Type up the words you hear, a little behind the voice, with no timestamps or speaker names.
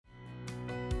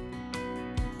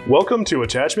Welcome to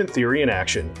Attachment Theory in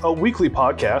Action, a weekly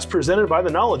podcast presented by the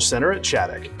Knowledge Center at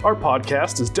Chaddock. Our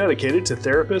podcast is dedicated to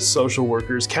therapists, social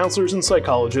workers, counselors, and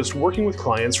psychologists working with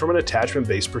clients from an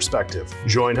attachment-based perspective.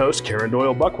 Join host Karen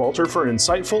Doyle Buckwalter for an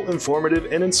insightful,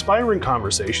 informative, and inspiring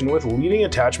conversation with leading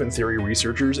attachment theory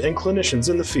researchers and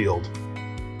clinicians in the field.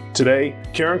 Today,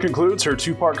 Karen concludes her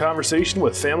two-part conversation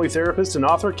with family therapist and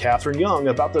author Catherine Young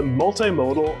about the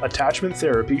multimodal attachment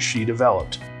therapy she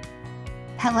developed.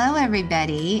 Hello,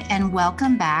 everybody, and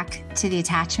welcome back to the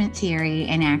Attachment Theory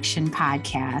in Action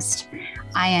podcast.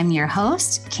 I am your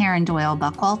host, Karen Doyle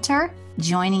Buckwalter,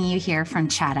 joining you here from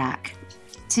Chaddock.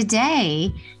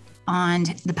 Today on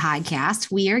the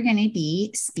podcast, we are going to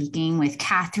be speaking with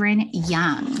Catherine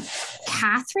Young.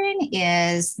 Catherine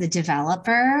is the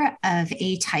developer of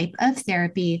a type of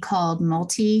therapy called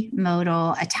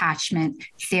multimodal attachment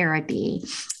therapy.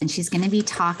 And she's going to be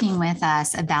talking with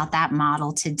us about that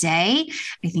model today.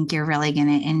 I think you're really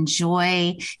going to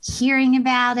enjoy hearing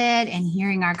about it and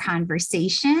hearing our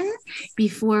conversation.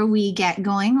 Before we get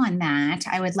going on that,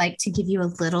 I would like to give you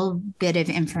a little bit of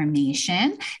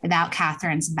information about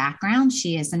Catherine's background.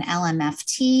 She is an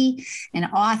LMFT, an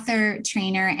author,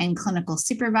 trainer, and clinical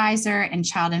supervisor, and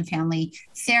child and family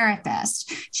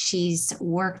therapist. She's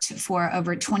worked for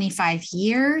over 25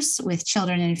 years with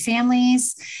children and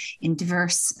families in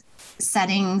diverse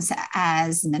settings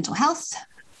as mental health,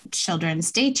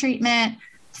 children's day treatment,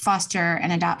 foster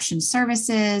and adoption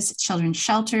services, children's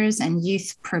shelters, and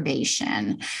youth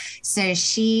probation. So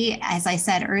she, as I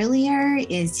said earlier,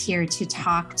 is here to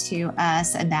talk to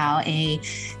us about a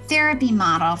therapy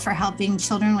model for helping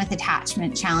children with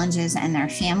attachment challenges and their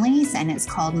families, and it's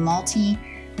called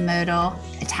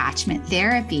multimodal attachment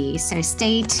therapy. So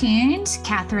stay tuned.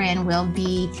 Catherine will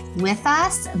be with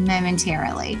us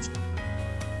momentarily.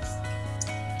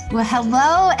 Well,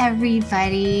 hello,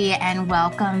 everybody, and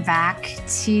welcome back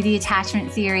to the Attachment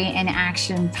Theory in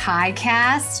Action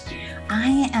podcast.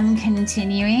 I am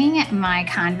continuing my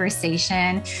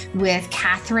conversation with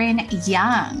Catherine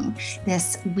Young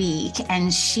this week,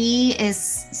 and she is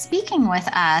speaking with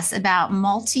us about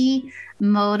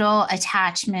multimodal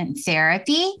attachment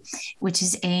therapy, which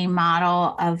is a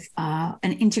model of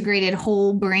an integrated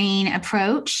whole brain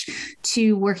approach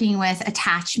to working with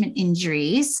attachment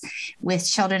injuries with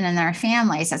children and their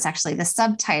families. That's actually the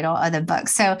subtitle of the book.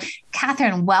 So,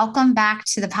 Catherine, welcome back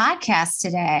to the podcast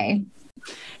today.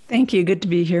 Thank you. Good to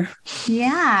be here.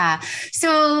 Yeah.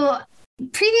 So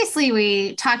previously,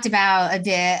 we talked about a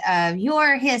bit of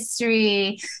your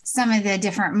history, some of the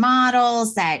different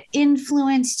models that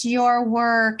influenced your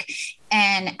work,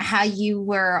 and how you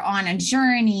were on a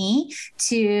journey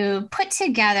to put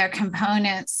together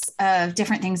components of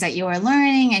different things that you were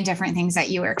learning and different things that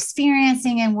you were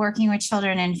experiencing and working with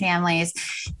children and families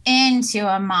into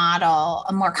a model,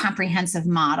 a more comprehensive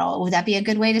model. Would that be a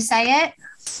good way to say it?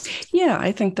 Yeah,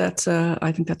 I think that's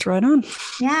right on.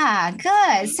 Yeah,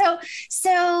 good.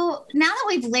 So now that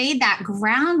we've laid that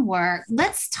groundwork,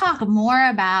 let's talk more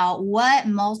about what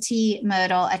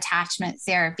multimodal attachment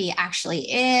therapy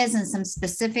actually is and some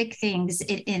specific things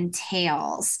it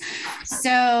entails.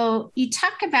 So you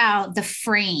talk about the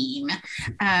frame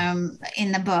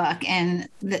in the book, and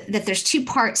that there's two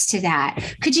parts to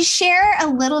that. Could you share a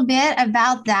little bit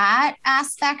about that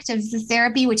aspect of the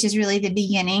therapy, which is really the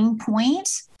beginning point?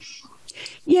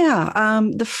 Yeah,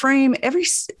 the frame,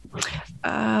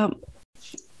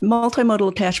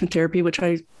 multimodal attachment therapy, which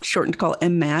I shortened to call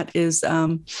MMAT, is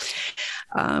a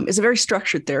very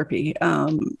structured therapy.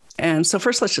 And so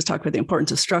first, let's just talk about the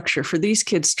importance of structure. For these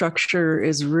kids, structure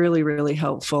is really, really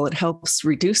helpful. It helps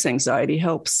reduce anxiety,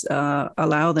 helps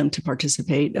allow them to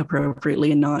participate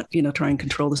appropriately and not, try and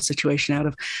control the situation out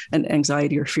of an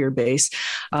anxiety or fear base.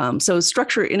 So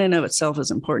structure in and of itself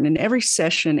is important. And every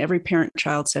session, every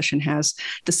parent-child session has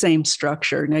the same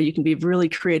structure. Now, you can be really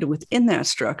creative within that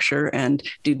structure and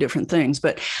do different things.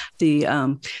 But the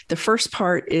first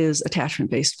part is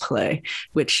attachment-based play,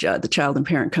 which the child and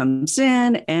parent comes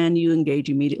in and you engage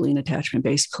immediately in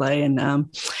attachment-based play. And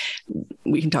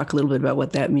we can talk a little bit about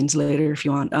what that means later if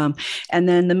you want. And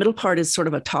then the middle part is sort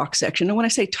of a talk section. And when I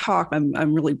say talk,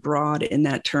 I'm really broad in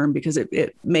that term because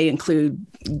it may include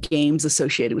games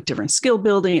associated with different skill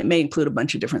building. It may include a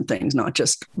bunch of different things, not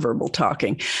just verbal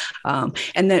talking.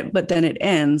 But then it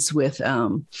ends with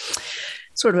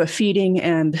sort of a feeding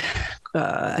and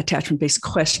attachment-based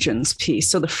questions piece.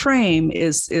 So the frame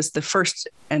is the first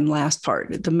and last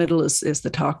part. The middle is the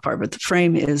talk part, but the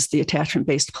frame is the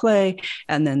attachment-based play,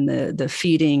 and then the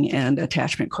feeding and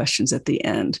attachment questions at the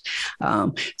end.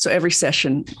 So every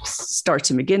session starts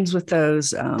and begins with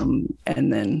those, and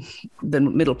then the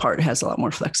middle part has a lot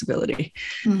more flexibility.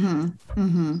 Mm-hmm.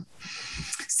 Mm-hmm.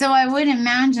 So I would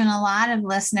imagine a lot of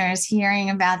listeners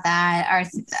hearing about that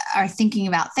are thinking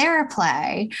about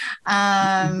TheraPlay.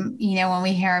 When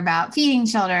we hear about feeding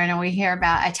children and we hear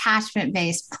about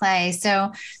attachment-based play.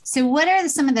 So what are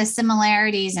some of the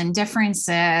similarities and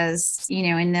differences,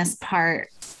 in this part,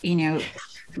 TheraPlay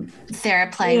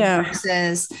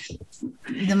versus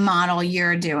the model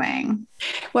you're doing?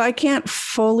 Well, I can't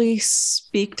fully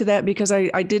speak to that because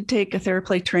I did take a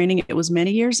TheraPlay training. It was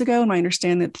many years ago, and I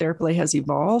understand that TheraPlay has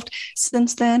evolved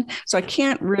since then. So I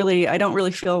don't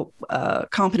really feel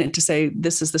competent to say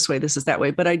this is this way, this is that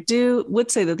way. But I would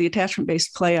say that the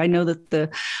attachment-based play, I know that the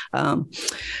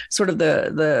sort of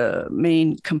the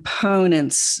main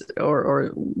components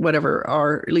or whatever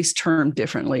are at least termed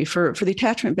differently. For the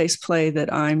attachment-based play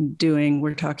that I'm doing,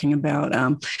 we're talking about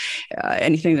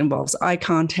anything that involves eye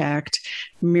contact,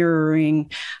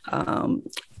 mirroring,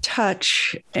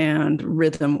 touch, and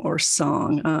rhythm or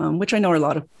song, which I know are a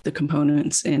lot of the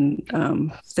components in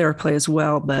TheraPlay as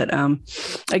well. But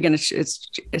again, it's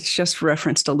just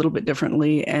referenced a little bit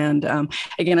differently. And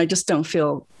again, I just don't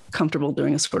feel comfortable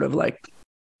doing a sort of like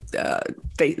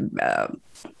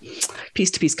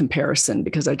piece-to-piece comparison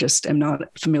because I just am not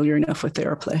familiar enough with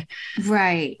TheraPlay.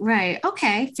 Right.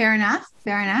 Okay. Fair enough.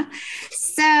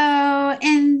 So,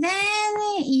 and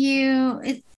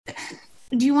then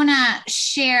do you want to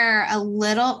share a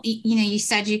little, you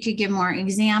said you could give more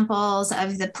examples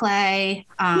of the play.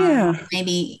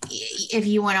 Maybe if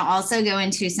you want to also go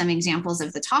into some examples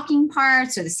of the talking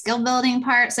parts or the skill building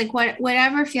parts, like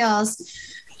whatever comes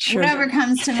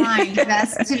to mind to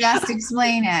best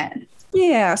explain it.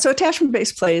 Yeah. So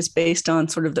attachment-based play is based on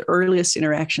sort of the earliest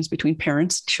interactions between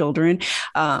parents, children.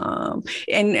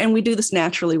 And we do this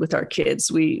naturally with our kids.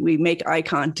 We make eye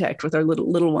contact with our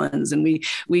little ones, and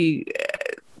we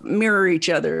mirror each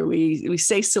other. We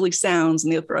say silly sounds,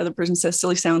 and the other person says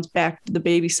silly sounds back. The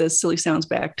baby says silly sounds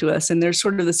back to us. And there's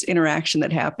sort of this interaction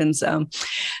that happens. And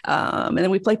then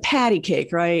we play patty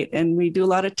cake, right? And we do a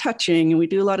lot of touching, and we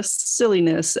do a lot of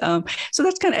silliness. So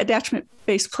that's kind of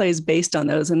attachment-based play is based on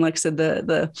those. And like I said,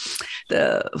 the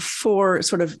four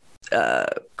sort of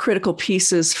critical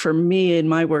pieces for me in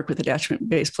my work with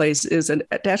attachment-based plays is an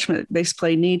attachment-based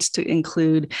play needs to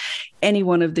include any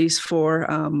one of these four: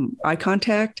 eye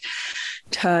contact,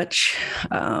 touch,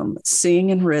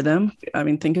 sing, and rhythm. I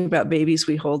mean, think about babies.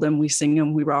 We hold them, we sing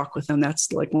them, we rock with them.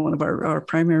 That's like one of our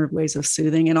primary ways of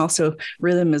soothing. And also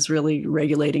rhythm is really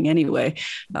regulating anyway.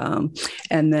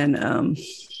 And then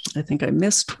I think I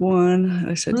missed one.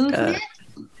 I said,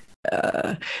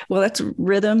 well, that's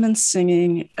rhythm and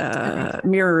singing,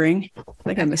 mirroring. I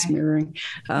think I missed mirroring,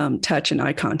 touch, and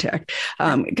eye contact,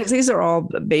 because these are all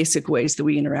basic ways that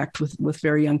we interact with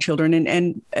very young children.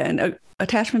 And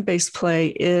attachment-based play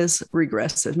is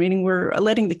regressive, meaning we're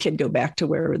letting the kid go back to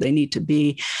where they need to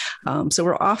be. So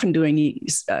we're often doing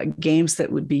these games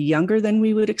that would be younger than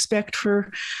we would expect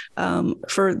for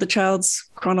the child's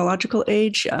chronological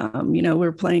age.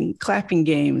 We're playing clapping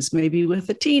games, maybe with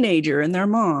a teenager and their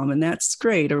mom, and that's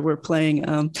great. Or we're playing,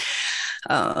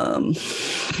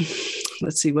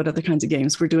 let's see, what other kinds of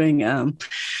games we're doing.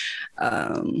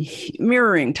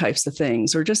 Mirroring types of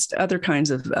things, or just other kinds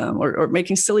of, or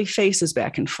making silly faces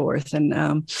back and forth.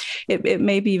 And it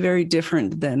may be very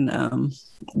different than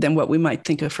what we might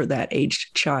think of for that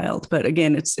aged child. But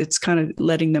again, it's kind of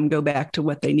letting them go back to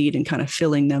what they need and kind of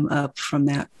filling them up from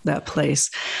that place.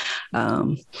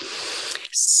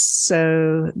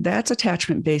 So that's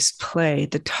attachment-based play.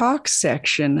 The talk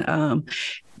section,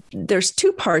 there's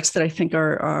two parts that I think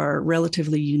are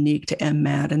relatively unique to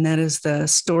MMAT, and that is the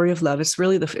story of love. It's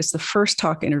really it's the first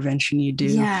talk intervention you do.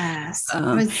 Yes,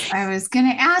 I was going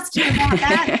to ask you about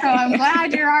that, so I'm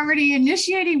glad you're already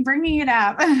bringing it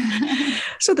up.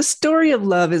 So the story of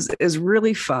love is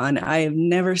really fun. I have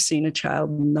never seen a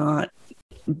child not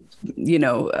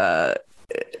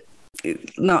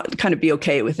kind of be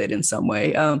okay with it in some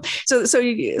way. So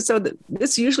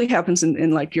this usually happens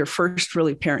in like your first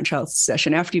really parent-child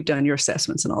session after you've done your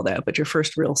assessments and all that, but your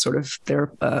first real sort of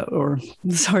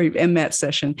MMAT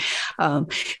session.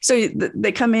 So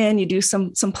they come in, you do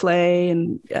some play,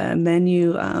 and then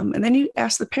you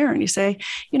ask the parent, you say,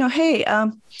 hey,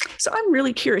 so I'm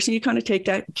really curious, and you kind of take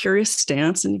that curious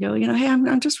stance and you go, hey,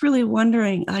 I'm just really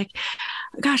wondering, like,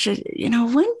 gosh, when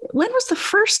was the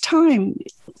first time,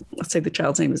 let's say the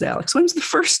child's name is Alex, when was the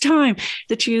first time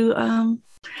that you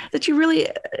that you really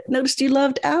noticed you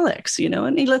loved Alex,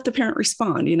 and you let the parent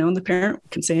respond, and the parent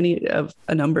can say any of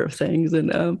a number of things. And,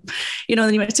 then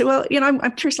you might say, well,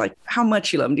 I'm curious, like how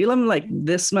much you love him. Do you love him like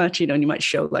this much, and you might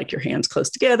show like your hands close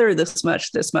together, this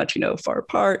much, far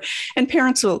apart. And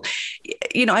parents will,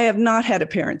 I have not had a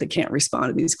parent that can't respond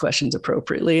to these questions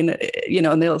appropriately. And,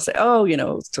 and they'll say, oh,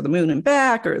 to the moon and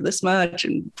back, or this much,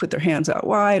 and put their hands out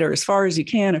wide, or as far as you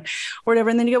can, or whatever.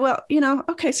 And then you go, well,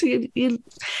 okay, so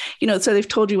so they've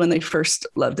told you when they first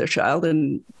loved their child,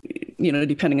 and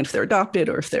depending on if they're adopted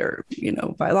or if they're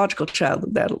biological child,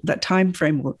 that time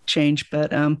frame will change.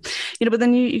 But but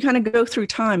then you kind of go through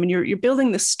time, and you're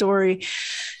building this story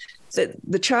that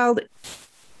the child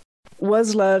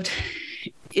was loved,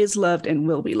 is loved, and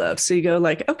will be loved. So you go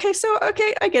like, okay,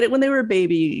 I get it. When they were a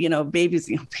baby,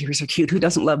 babies are cute. Who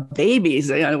doesn't love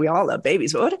babies? We all love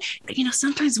babies. But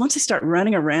sometimes once they start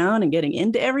running around and getting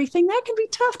into everything, that can be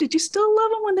tough. Did you still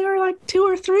love them when they were like 2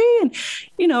 or 3? And,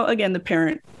 again, the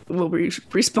parent will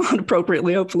respond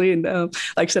appropriately, hopefully. And like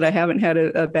I said, I haven't had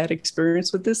a bad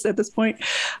experience with this at this point.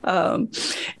 And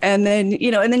then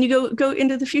you go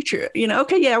into the future,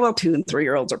 okay, yeah, well, 2 and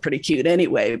 3-year-olds are pretty cute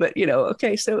anyway, but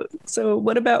okay, so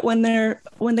what about when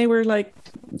they were like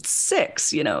 6,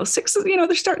 6,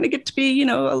 they're starting to get to be,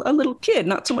 a little kid,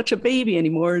 not so much a baby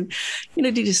anymore. And,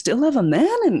 do you still love them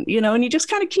then? And, and you just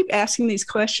kind of keep asking these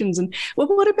questions. And well,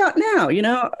 what about now?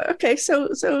 Okay, so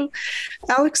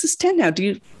Alex is 10 now. Do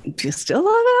you still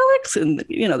love Alex? And,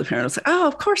 the parent will say, oh,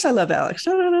 of course I love Alex.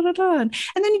 Da, da, da, da, da. And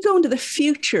then you go into the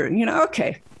future and,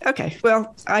 okay,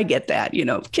 well, I get that.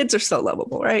 Kids are so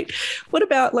lovable, right? What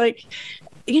about like,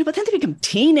 but then they become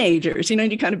teenagers,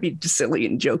 and you kind of be silly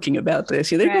and joking about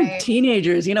this. They become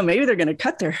teenagers, maybe they're going to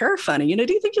cut their hair funny.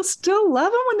 Do you think you'll still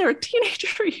love them when they're a teenager?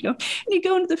 And you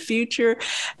go into the future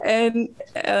and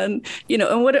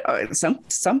what at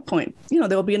some point,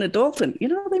 they'll be an adult and,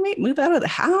 they may move out of the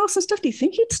house and stuff. Do you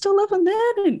think you'd still love them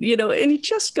then? And, and you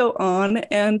just go on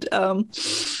and then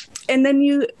and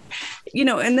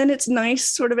then it's nice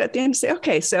sort of at the end to say,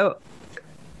 okay, so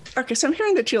I'm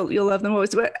hearing that you'll love them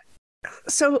always, but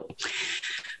so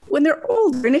when they're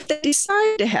older, and if they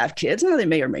decide to have kids, now they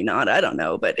may or may not, I don't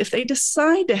know, but if they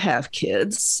decide to have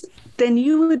kids, then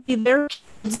you would be their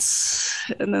kids,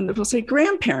 and then they'll say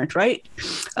grandparent, right?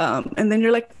 And then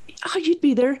you're like, oh, you'd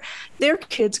be their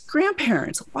kids'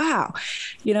 grandparents. Wow.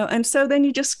 And so then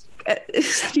you just,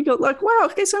 you go like, wow,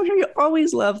 okay, so I'm here, you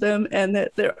always love them and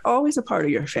that they're always a part of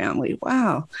your family.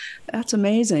 Wow, that's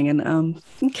amazing. And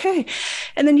okay.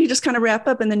 And then you just kind of wrap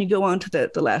up and then you go on to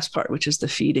the last part, which is the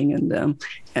feeding and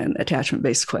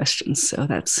attachment-based questions. So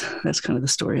that's kind of the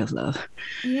story of love.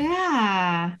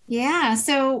 Yeah. Yeah.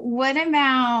 So what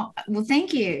about, well,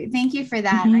 thank you for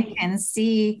that. Mm-hmm. I can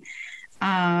see,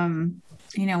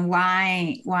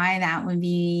 why that would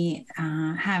be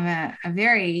have a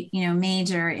very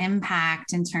major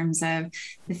impact in terms of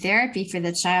the therapy for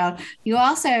the child. You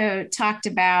also talked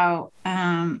about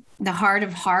the Heart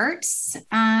of Hearts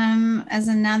as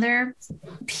another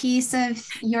piece of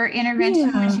your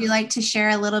intervention. Yeah. Would you like to share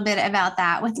a little bit about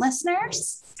that with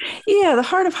listeners? Yeah, the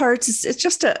Heart of Hearts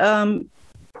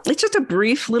it's just a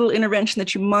brief little intervention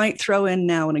that you might throw in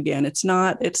now and again. It's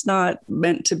not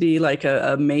meant to be like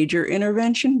a major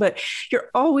intervention, but you're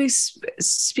always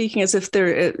speaking as if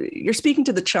you're speaking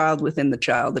to the child within the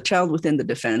child within the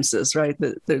defenses, right?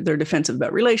 They're defensive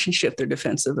about relationship. They're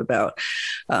defensive about,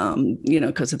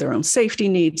 because of their own safety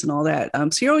needs and all that.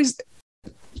 So you're always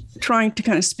trying to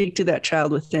kind of speak to that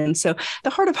child within. So the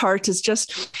Heart of Hearts is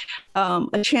just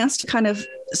a chance to kind of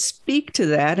speak to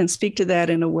that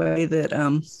in a way that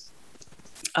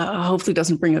hopefully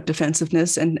doesn't bring up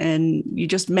defensiveness, and you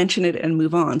just mention it and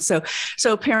move on. So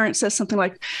a parent says something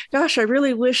like, gosh, I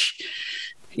really wish,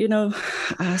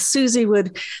 Susie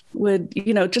would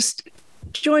just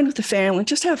join with the family,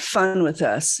 just have fun with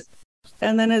us.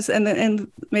 And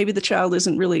then maybe the child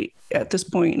isn't really at this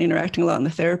point interacting a lot in the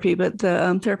therapy, but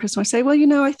the therapist might say, well,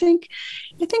 I think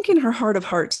in her heart of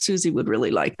hearts, Susie would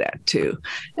really like that too.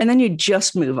 And then you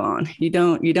just move on. You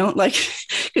don't like,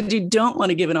 because you don't want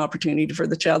to give an opportunity for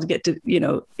the child to get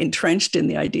to, entrenched in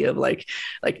the idea of like,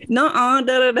 nah,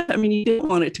 da, da, da. I mean, you don't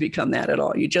want it to become that at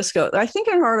all. You just go, I think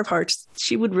in her heart of hearts,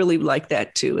 she would really like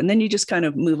that too. And then you just kind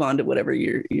of move on to whatever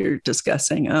you're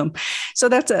discussing. So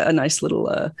that's a nice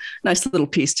little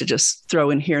piece to just throw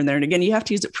in here and there. And again, you have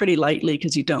to use it pretty lightly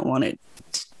because you don't want it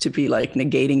to be like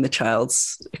negating the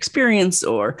child's experience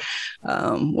or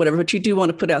whatever, but you do want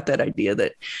to put out that idea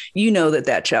that,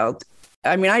 that child,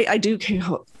 I mean, I do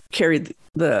carry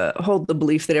hold the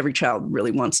belief that every child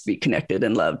really wants to be connected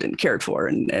and loved and cared for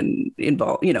and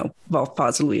involved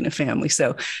positively in a family.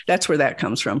 So that's where that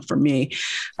comes from for me.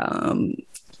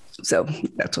 So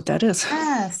that's what that is.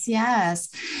 Yes, yes.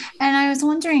 And I was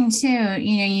wondering too,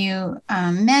 you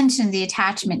mentioned the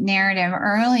attachment narrative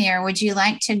earlier. Would you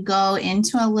like to go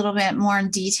into a little bit more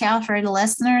detail for the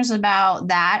listeners about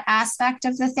that aspect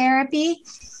of the therapy?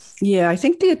 Yeah, I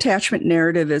think the attachment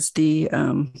narrative is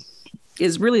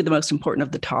really the most important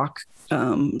of the talk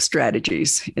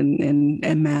strategies in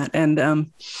MAT.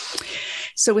 And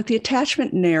so with the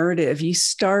attachment narrative, you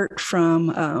start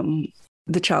from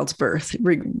the child's birth,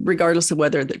 regardless of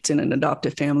whether it's in an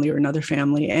adoptive family or another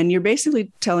family. And you're basically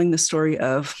telling the story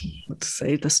of, let's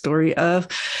say, the story of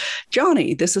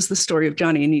Johnny. This is the story of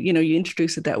Johnny. And, you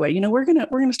introduce it that way. We're going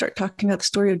to start talking about the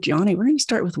story of Johnny. We're going to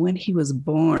start with when he was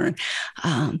born.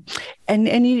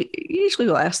 And you usually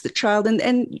will ask the child,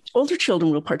 and older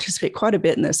children will participate quite a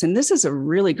bit in this. And this is a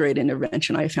really great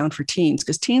intervention I found for teens,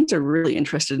 because teens are really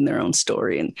interested in their own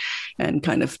story and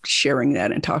kind of sharing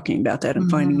that and talking about that and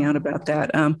finding out about that.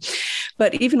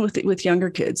 But even with younger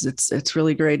kids, it's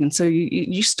really great. And so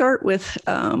you start with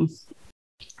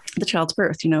the child's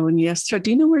birth, and you ask,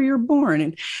 do you know where you were born?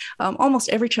 And almost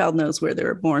every child knows where they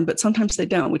were born, but sometimes they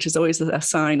don't, which is always a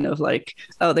sign of like,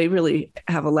 oh, they really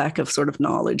have a lack of sort of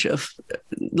knowledge of,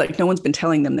 like, no one's been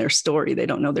telling them their story. They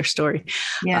don't know their story.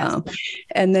 Yeah.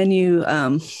 And then you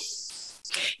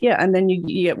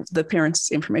get the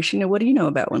parents' information. What do you know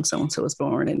about when so-and-so was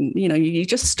born? And, you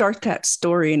just start that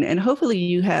story, and hopefully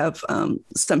you have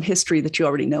some history that you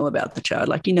already know about the child.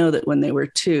 Like, that when they were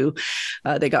 2,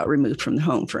 they got removed from the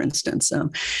home, for instance.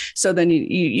 So then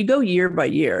you go year by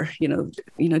year, do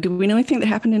we know anything that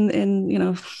happened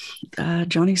in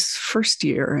Johnny's first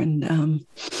year? And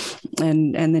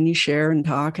then you share and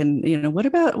talk, and, what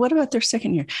about their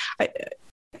second year?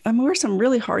 I'm aware some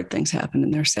really hard things happen in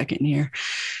their second year.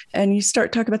 And you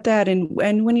start talking about that. And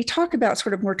when you talk about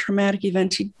sort of more traumatic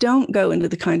events, you don't go into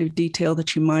the kind of detail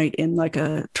that you might in like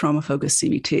a trauma-focused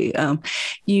CBT.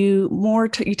 You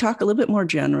talk a little bit more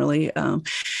generally.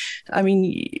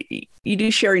 You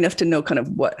do share enough to know kind of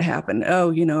what happened.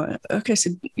 Oh, okay, so,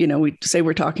 we say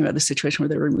we're talking about the situation where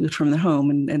they were removed from the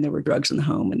home and there were drugs in the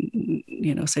home, and,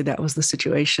 say that was the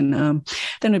situation. Then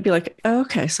it'd be like,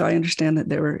 okay, so I understand that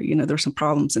there were some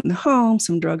problems in the home,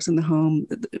 some drugs in the home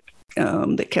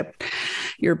that kept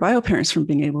your bio parents from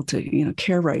being able to,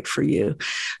 care right for you.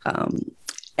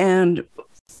 And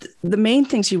the main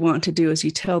things you want to do as you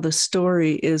tell the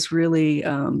story is really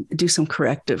do some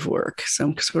corrective work,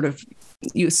 some sort of,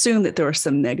 you assume that there are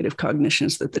some negative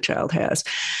cognitions that the child has.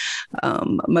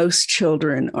 Most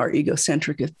children are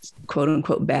egocentric. If quote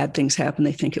unquote bad things happen,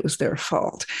 they think it was their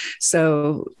fault.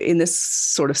 So in this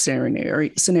sort of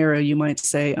scenario, you might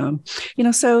say, a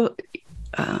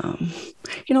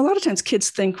lot of times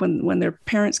kids think when their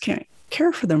parents can't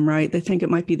care for them right, they think it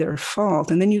might be their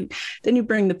fault. And then you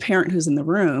bring the parent who's in the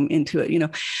room into it.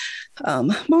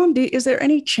 Mom, is there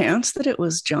any chance that it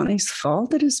was Johnny's fault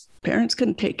that his parents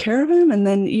couldn't take care of him? And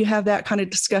then you have that kind of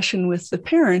discussion with the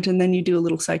parent, and then you do a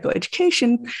little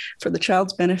psychoeducation for the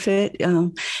child's benefit.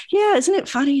 Isn't it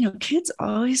funny? Kids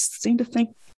always seem to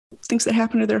think things that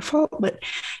happen are their fault, but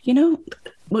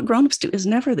what grown-ups do is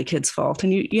never the kid's fault.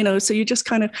 And so you just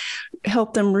kind of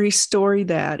help them re-story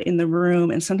that in the room.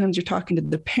 And sometimes you're talking to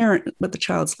the parent, but the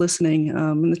child's listening.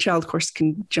 And the child, of course,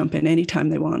 can jump in anytime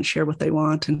they want and share what they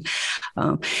want.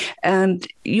 And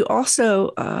you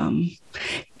also,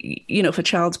 if a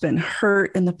child's been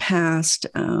hurt in the past,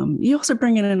 you also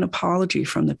bring in an apology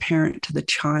from the parent to the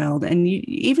child. And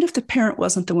even if the parent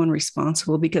wasn't the one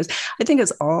responsible, because I think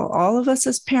as all of us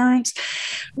as parents,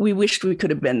 we wished we could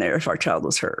have been there if our child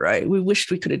was hurt, right? We wished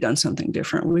we could have done something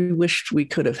different. We wished we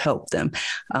could have helped them.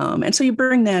 And so you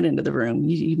bring that into the room.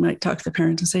 You might talk to the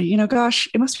parents and say, gosh,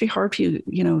 it must be hard for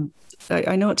you,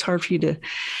 I know it's hard for you to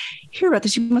hear about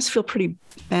this. You must feel pretty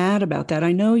bad about that.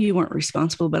 I know you weren't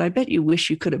responsible, but I bet you wish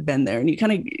you could have been there. And you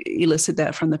kind of elicit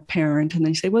that from the parent. And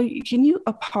then you say, well, can you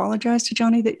apologize to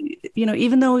Johnny that,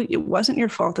 even though it wasn't your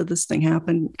fault that this thing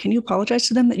happened, can you apologize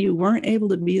to them that you weren't able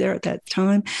to be there at that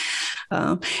time?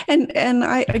 And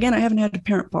I haven't had a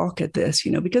parent balk at this,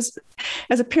 because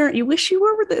as a parent, you wish you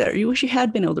were there. You wish you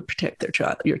had been able to protect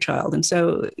your child. And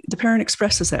so the parent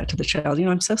expresses that to the child.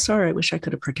 I'm so sorry. I wish I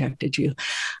could have protected you.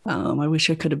 I wish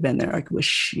I could have been there. I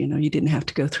wish, you didn't have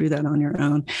to go through that on your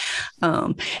own.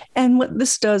 And what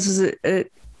this does is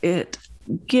it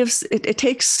takes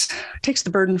the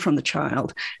burden from the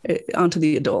child onto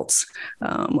the adults.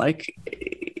 Like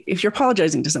if you're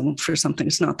apologizing to someone for something,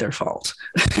 it's not their fault,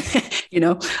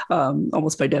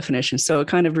 almost by definition. So it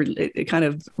kind of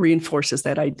reinforces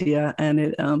that idea, and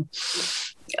it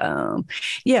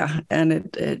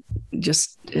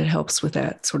just it helps with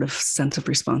that sort of sense of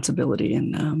responsibility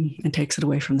and takes it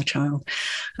away from the child.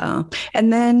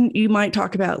 And then you might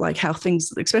talk about like how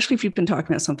things, especially if you've been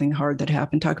talking about something hard that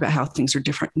happened, talk about how things are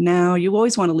different now. You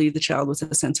always want to leave the child with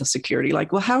a sense of security.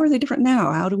 Like, well, how are they different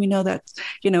now? How do we know that,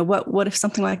 what if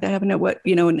something like that happened?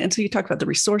 And so you talk about the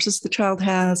resources the child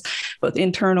has, both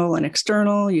internal and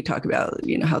external. You talk about,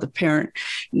 how the parent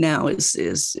now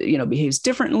is behaves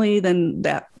differently than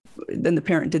the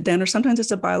parent did then, or sometimes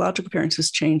it's a biological parent who's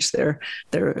changed their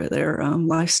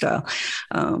lifestyle.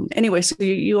 Anyway, so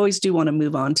you always do want to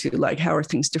move on to like, how are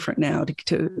things different now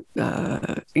to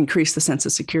increase the sense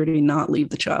of security, not leave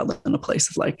the child in a place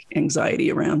of like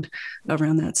anxiety around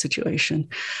that situation.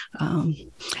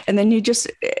 And then you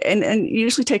just, and it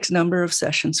usually takes a number of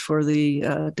sessions for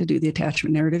to do the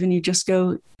attachment narrative, and you just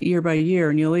go year by year,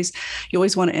 and you always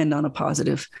want to end on a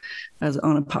positive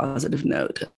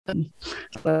note.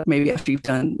 But maybe after you've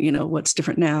done, what's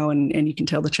different now, and you can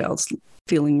tell the child's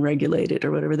feeling regulated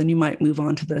or whatever, then you might move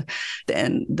on to the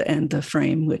end, the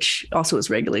frame, which also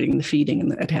is regulating the feeding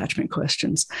and the attachment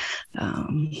questions.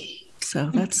 So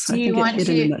that's, I think, it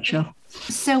in a nutshell.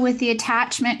 So with the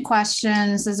attachment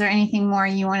questions, is there anything more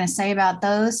you want to say about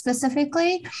those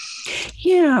specifically?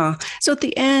 Yeah. So at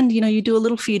the end, you do a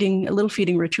little feeding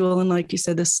ritual. And like you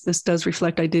said, this does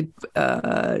reflect,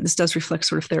 this does reflect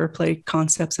sort of TheraPlay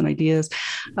concepts and ideas.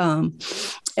 So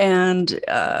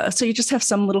you just have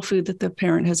some little food that the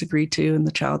parent has agreed to and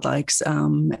the child likes.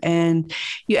 And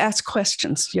you ask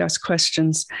questions.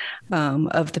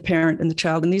 Of the parent and the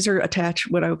child. And these are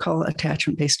what I would call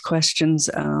attachment-based questions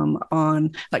on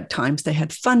like times they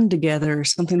had fun together,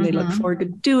 something they look forward to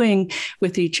doing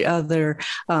with each other,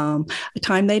 a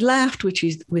time they laughed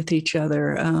with each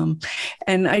other.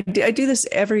 And I do this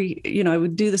I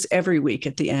would do this every week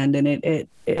at the end, and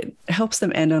it helps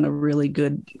them end on a really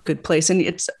good place. And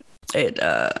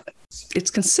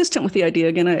it's consistent with the idea.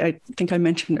 Again, I think I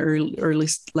mentioned early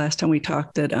last time we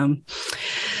talked that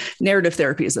narrative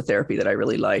therapy is a therapy that I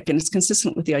really like. And it's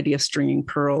consistent with the idea of stringing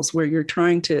pearls, where you're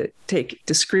trying to take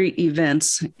discrete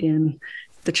events in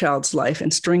the child's life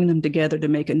and string them together to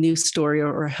make a new story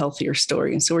or a healthier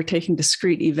story. And so we're taking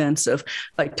discrete events of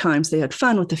like times they had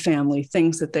fun with the family,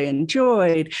 things that they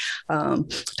enjoyed,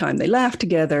 time they laughed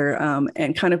together,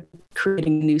 and kind of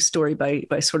creating a new story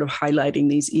by sort of highlighting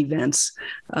these events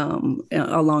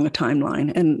along a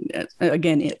timeline. And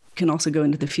again, it can also go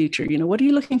into the future. What are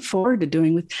you looking forward to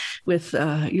doing with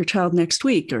your child next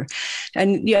week?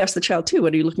 And you ask the child too,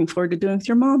 what are you looking forward to doing with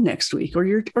your mom next week, or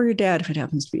your dad, if it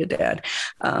happens to be a dad?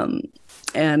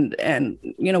 And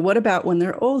what about when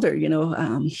they're older?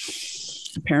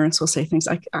 The parents will say things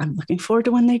like, I'm looking forward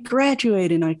to when they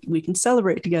graduate and we can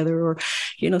celebrate together. Or,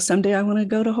 someday I want to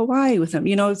go to Hawaii with them.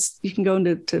 You can go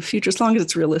into future as long as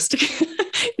it's realistic. You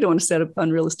don't want to set up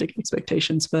unrealistic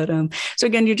expectations. But so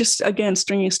again, you're just,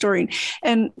 stringing a story.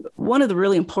 And one of the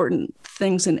really important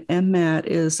things in MMAT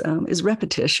is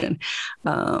repetition.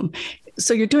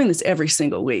 So you're doing this every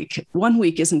single week. 1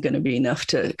 week isn't going to be enough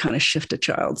to kind of shift a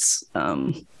child's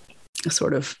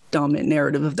sort of dominant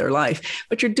narrative of their life,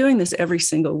 but you're doing this every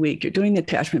single week. You're doing the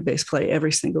attachment-based play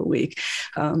every single week.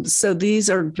 So these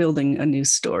are building a new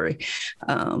story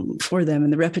for them.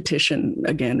 And the repetition,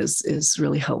 again, is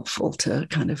really helpful to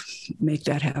kind of make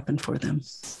that happen for them.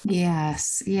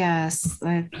 Yes.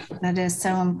 That is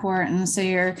so important. So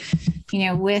you're,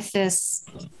 with this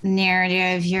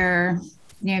narrative, you're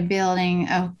building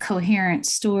a coherent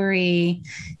story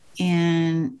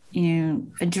and,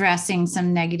 addressing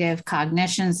some negative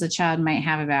cognitions the child might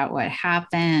have about what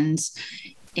happened,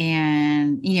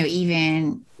 and,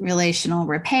 even relational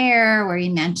repair, where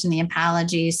you mentioned the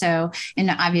apology. So,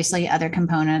 and obviously other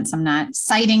components, I'm not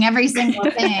citing every single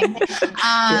thing,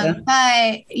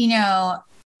 but,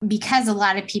 because a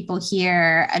lot of people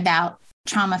hear about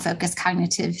trauma-focused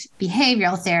cognitive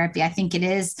behavioral therapy, I think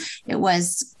it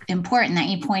was important that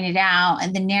you pointed out,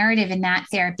 and the narrative in that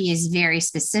therapy is very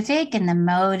specific, and the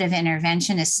mode of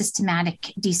intervention is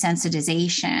systematic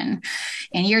desensitization.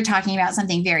 And you're talking about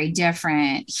something very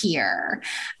different here.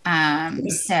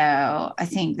 So I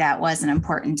think that was an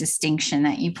important distinction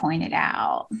that you pointed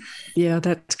out. Yeah,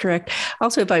 that's correct.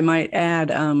 Also, if I might add,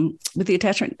 with the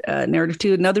attachment narrative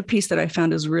too, another piece that I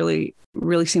found is really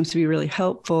seems to be really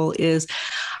helpful is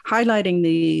highlighting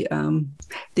the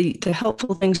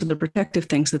helpful things or the protective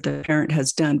things that the parent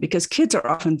has done, because kids are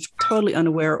often totally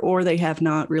unaware, or they have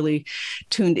not really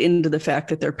tuned into the fact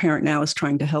that their parent now is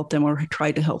trying to help them or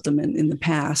tried to help them in the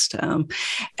past.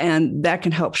 And that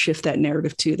can help shift that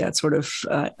narrative to that sort of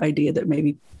idea that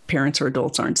maybe parents or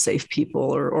adults aren't safe people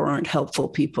or aren't helpful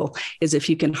people, is if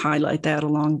you can highlight that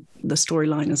along the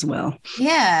storyline as well.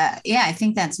 Yeah. I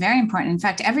think that's very important. In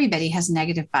fact, everybody has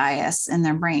negative bias in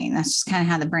their brain. That's just kind of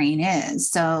how the brain is.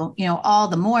 So, all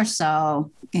the more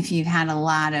so if you've had a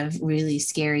lot of really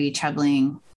scary,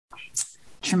 troubling,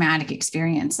 traumatic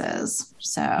experiences.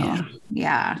 So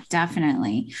yeah,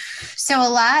 definitely. So a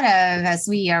lot of, as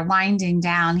we are winding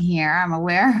down here, I'm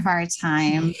aware of our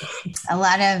time, a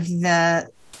lot of the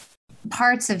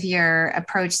parts of your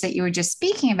approach that you were just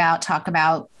speaking about talk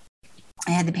about,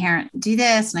 I had the parent do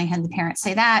this and I had the parent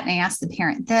say that, and I asked the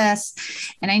parent this.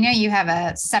 And I know you have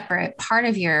a separate part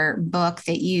of your book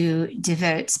that you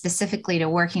devote specifically to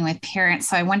working with parents.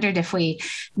 So I wondered if we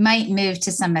might move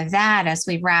to some of that as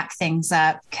we wrap things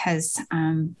up, because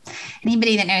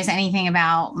anybody that knows anything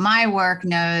about my work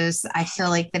knows I feel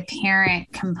like the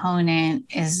parent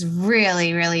component is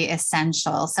really, really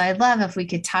essential. So I'd love if we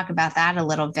could talk about that a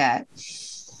little bit.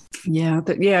 Yeah,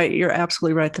 you're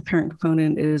absolutely right. The parent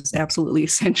component is absolutely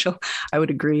essential. I would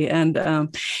agree. And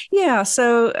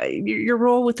so your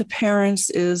role with the parents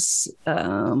is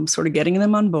sort of getting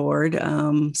them on board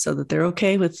so that they're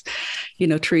okay with,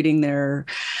 treating their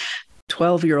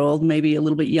 12-year-old, maybe a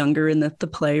little bit younger in the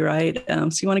play, right? So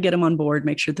you want to get them on board,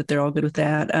 make sure that they're all good with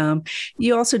that.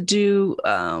 You also do...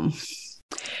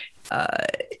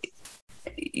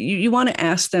 you want to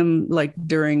ask them, like,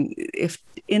 if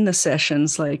in the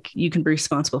sessions, like, you can be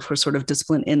responsible for sort of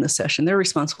discipline in the session. They're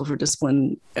responsible for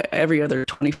discipline every other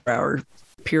 24-hour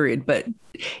period, but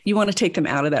you want to take them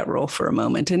out of that role for a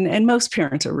moment. And most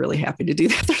parents are really happy to do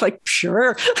that. They're like,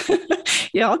 sure,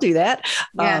 yeah, I'll do that.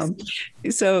 Yes.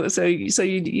 So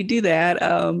you do that.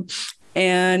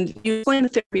 And you explain the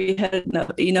therapy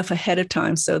enough ahead of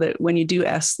time so that when you do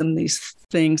ask them these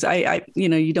things,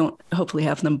 you don't hopefully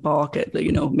have them balk at,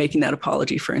 making that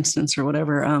apology, for instance, or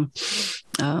whatever. And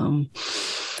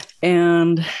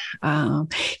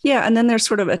then there's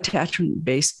sort of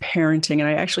attachment-based parenting. And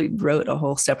I actually wrote a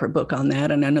whole separate book on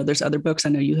that. And I know there's other books. I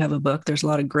know you have a book. There's a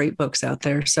lot of great books out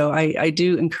there. So I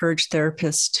do encourage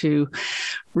therapists to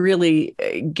really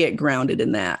get grounded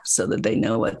in that so that they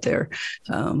know what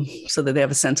so that they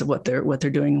have a sense of what they're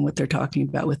doing and what they're talking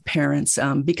about with parents.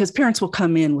 Because parents will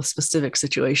come in with specific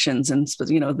situations and,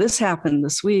 this happened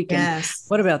this week. Yes. And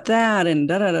what about that? And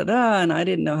and I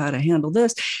didn't know how to handle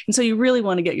this. And so you really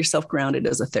want to get yourself grounded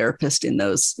as a therapist in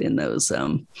those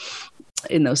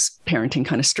parenting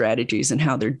kind of strategies and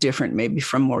how they're different maybe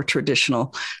from more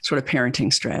traditional sort of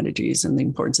parenting strategies, and the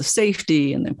importance of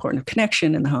safety and the importance of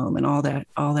connection in the home and all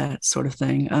that sort of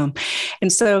thing.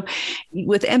 And so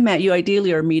with MMAT, you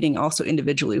ideally are meeting also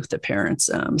individually with the parents,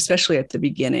 especially at the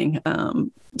beginning,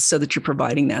 so that you're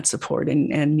providing that support,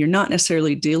 and you're not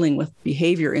necessarily dealing with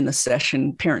behavior in the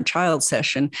session, parent-child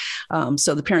session.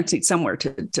 So the parents need somewhere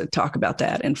to talk about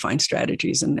that and find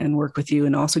strategies and work with you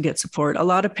and also get support. A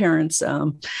lot of parents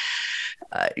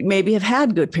maybe have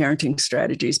had good parenting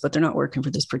strategies, but they're not working for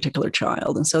this particular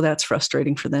child. And so that's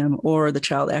frustrating for them. Or the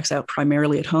child acts out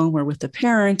primarily at home or with the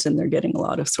parents, and they're getting a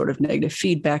lot of sort of negative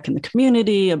feedback in the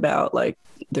community about, like,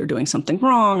 they're doing something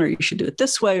wrong, or you should do it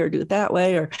this way or do it that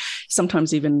way, or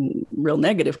sometimes even real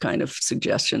negative kind of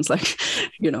suggestions, like,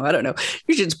 I don't know,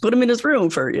 you should just put him in his room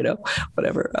for,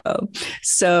 whatever.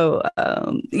 So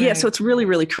it's really,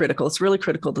 really critical. It's really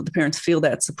critical that the parents feel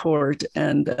that support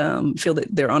and feel that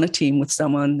they're on a team with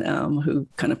someone who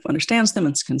kind of understands them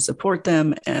and can support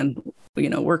them and,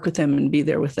 work with them and be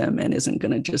there with them and isn't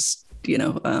going to just,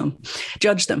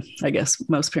 judge them. I guess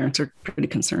most parents are pretty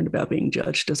concerned about being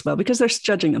judged as well, because they're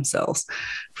judging themselves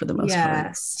for the most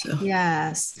part.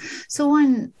 Yes. So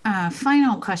one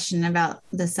final question about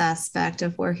this aspect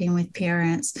of working with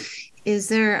parents. Is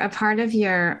there a part of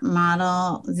your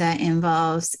model that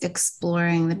involves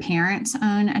exploring the parent's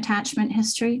own attachment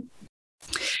history?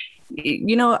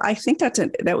 I think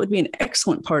that would be an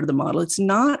excellent part of the model. It's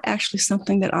not actually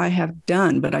something that I have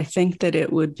done, but I think that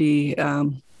it would be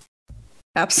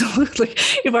absolutely.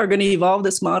 If I'm going to evolve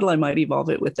this model, I might evolve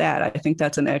it with that. I think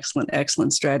that's an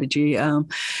excellent strategy. Because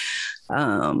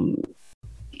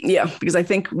I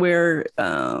think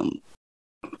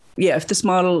if this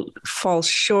model falls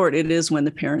short, it is when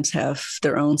the parents have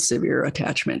their own severe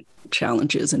attachment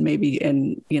challenges,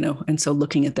 and so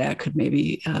looking at that could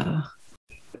maybe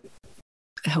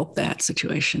help that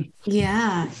situation.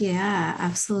 Yeah,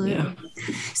 absolutely. Yeah.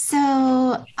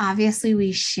 So obviously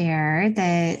we share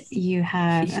that you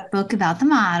have a book about the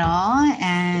model,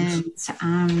 and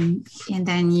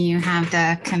then you have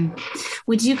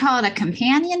would you call it a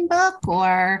companion book,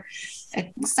 or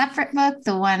a separate book,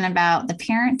 the one about the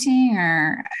parenting,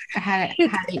 or how do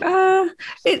you?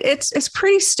 It's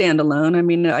pretty standalone. I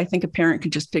mean, I think a parent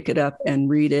could just pick it up and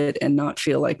read it and not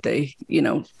feel like they,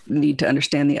 need to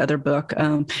understand the other book.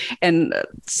 And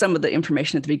some of the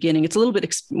information at the beginning, it's a little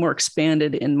bit more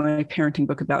expanded in my parenting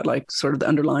book about like sort of the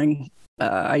underlying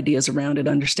ideas around it,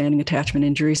 understanding attachment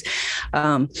injuries,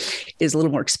 is a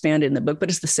little more expanded in the book, but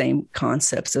it's the same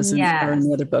concepts as in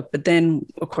the other book. But then,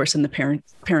 of course, in the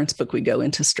parents book, we go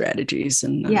into strategies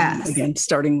and again,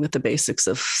 starting with the basics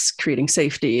of creating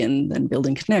safety and then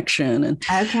building connection, and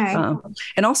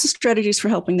also strategies for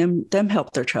helping them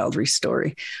help their child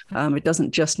restory. It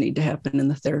doesn't just need to happen in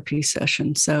the therapy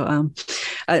session. So,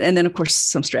 and then of course,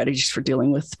 some strategies for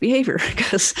dealing with behavior,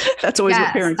 because that's always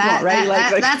what parents want,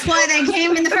 right? That's why they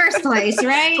came in the first place,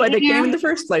 right? That's why they came in the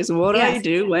first place. And what do I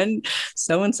do when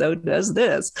so-and-so does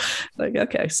this? Like,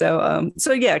 okay. So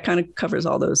yeah, it kind of covers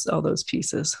all those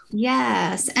pieces.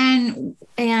 Yes. And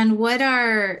what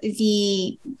are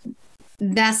what's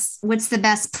the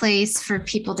best place for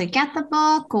people to get the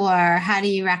book, or how do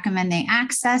you recommend they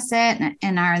access it?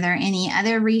 And are there any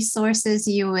other resources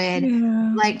you would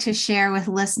like to share with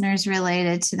listeners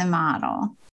related to the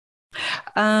model?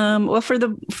 Well,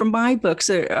 for my books,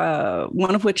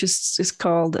 one of which is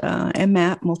called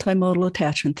MMAT, Multimodal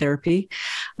Attachment Therapy,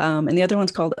 and the other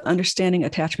one's called Understanding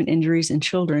Attachment Injuries in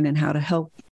Children and How to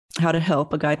Help,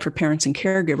 a guide for parents and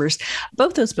caregivers.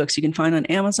 Both those books you can find on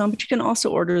Amazon, but you can also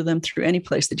order them through any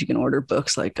place that you can order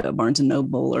books, like Barnes &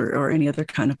 Noble or any other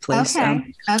kind of place.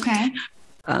 Okay.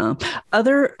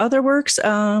 Other works,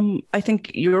 I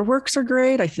think your works are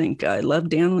great. I think I love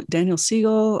Daniel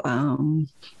Siegel.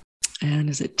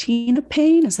 And is it Tina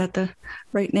Payne? Is that the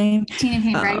right name? Tina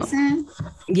Payne Bryson?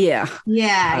 Yeah.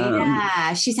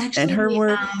 She's actually, and her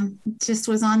work just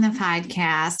was on the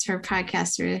podcast. Her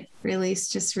podcast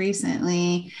released just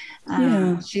recently.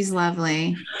 She's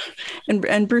lovely.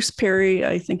 And Bruce Perry,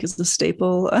 I think, is the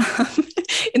staple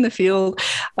in the field.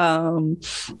 A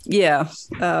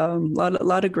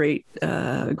lot of great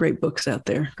books out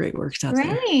there, great works out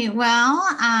there. Great. Well,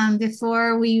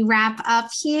 before we wrap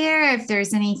up here, if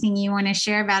there's anything you want to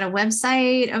share about a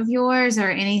website of yours or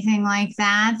anything like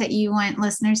that you want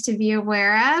listeners to be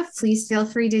aware of, please feel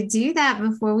free to do that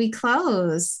before we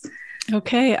close.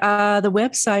 Okay. The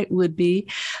website would be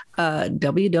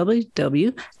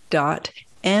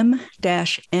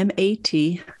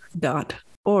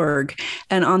www.m-mat.org.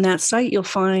 And on that site, you'll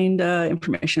find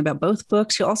information about both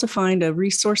books. You'll also find a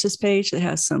resources page that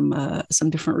has some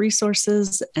different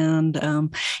resources and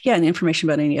information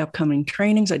about any upcoming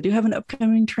trainings. I do have an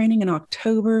upcoming training in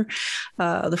October.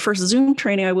 The first Zoom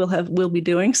training I will be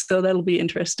doing, so that'll be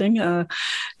interesting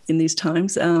in these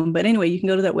times. But anyway, you can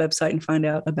go to that website and find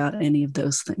out about any of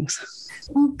those things.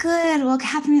 Well, good. Well,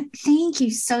 Catherine, thank you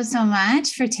so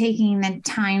much for taking the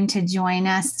time to join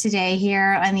us today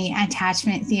here on the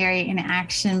Attachment Theory in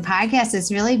Action podcast.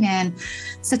 It's really been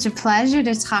such a pleasure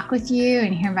to talk with you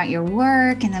and hear about your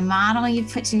work and the model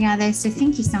you've put together. So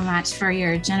thank you so much for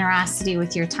your generosity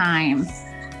with your time.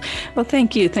 Well,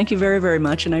 thank you. Thank you very, very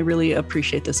much. And I really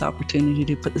appreciate this opportunity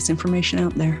to put this information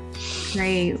out there.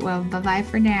 Great. Well, bye-bye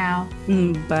for now.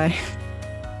 Bye.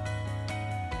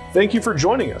 Thank you for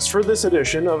joining us for this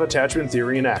edition of Attachment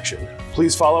Theory in Action.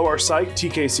 Please follow our site,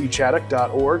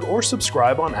 tkcchaddock.org, or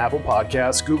subscribe on Apple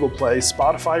Podcasts, Google Play,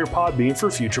 Spotify, or Podbean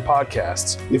for future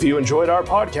podcasts. If you enjoyed our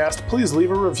podcast, please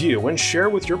leave a review and share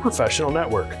with your professional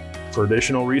network. For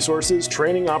additional resources,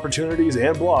 training opportunities,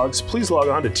 and blogs, please log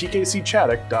on to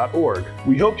tkcchaddock.org.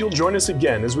 We hope you'll join us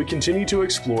again as we continue to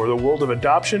explore the world of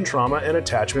adoption, trauma, and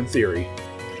attachment theory.